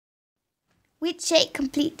Which shape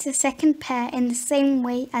completes the second pair in the same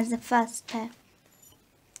way as the first pair?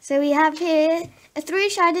 So we have here a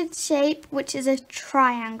three-sided shape, which is a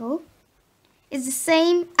triangle, is the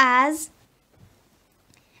same as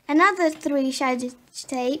another three-sided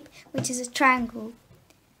shape, which is a triangle.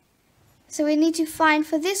 So we need to find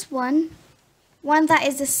for this one that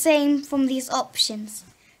is the same from these options.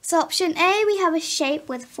 So option A, we have a shape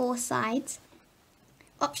with 4 sides.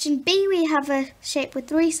 Option B, we have a shape with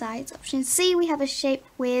 3 sides. Option C, we have a shape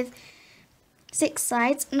with 6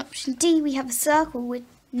 sides. And option D, we have a circle with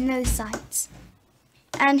no sides.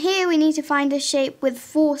 And here we need to find a shape with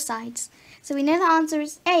 4 sides. So we know the answer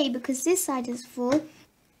is A because this side is 4.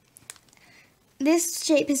 This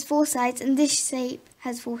shape is 4 sides and this shape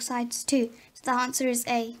has 4 sides too. So the answer is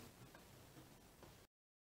A.